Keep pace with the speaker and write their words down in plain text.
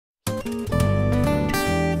Oh,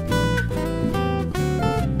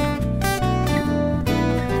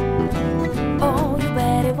 you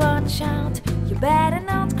better watch out, you better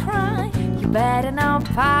not cry, you better not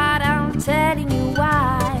fight, I'm telling you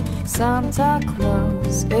why. Santa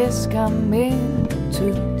Claus is coming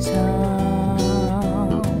to town.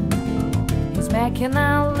 He's making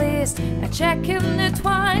a list, I'm checking it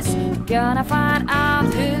twice, gonna find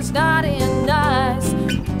out who's naughty and nice.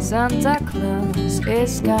 Santa Claus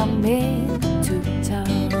is coming to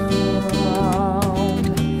town.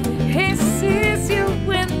 He sees you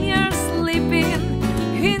when you're sleeping,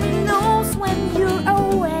 he knows when you're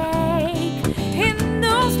awake, he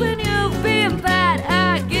knows when you've been bad.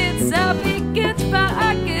 I get up, he gets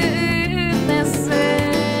by, goodness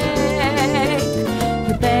sake.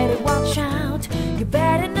 You better watch out, you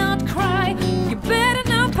better not cry, you better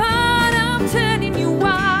not pout, I'm telling you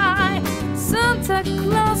why. Santa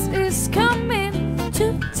Claus is coming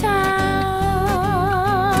to town.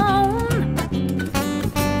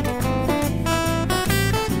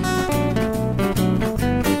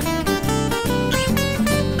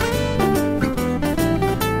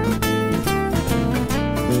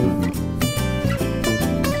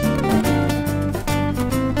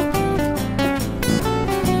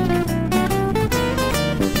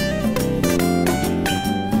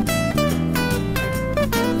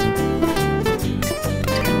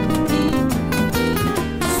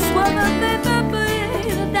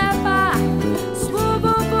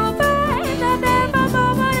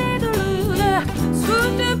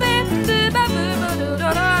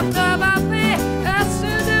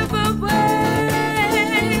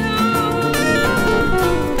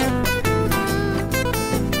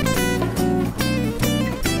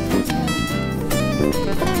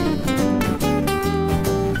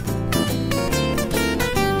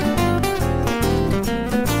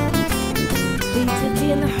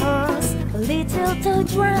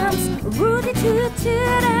 Drums, Rudy toot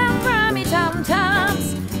toot and Rummy Tum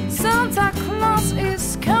Tums. Santa Claus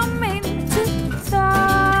is coming to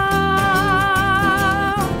town.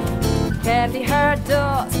 Heavy herd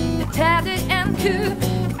dogs, the teddy and coo,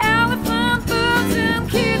 elephant birds and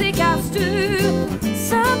kitty cats too.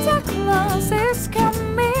 Santa Claus is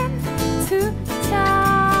coming to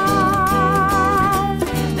town.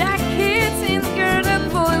 The kids in girl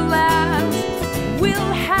and boy land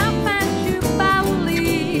will have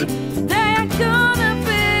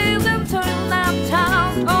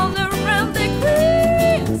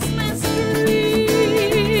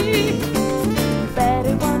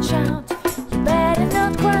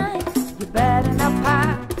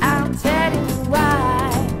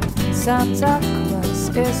Santa Claus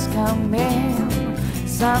is coming,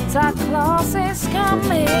 Santa Claus is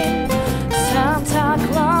coming, Santa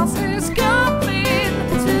Claus is coming.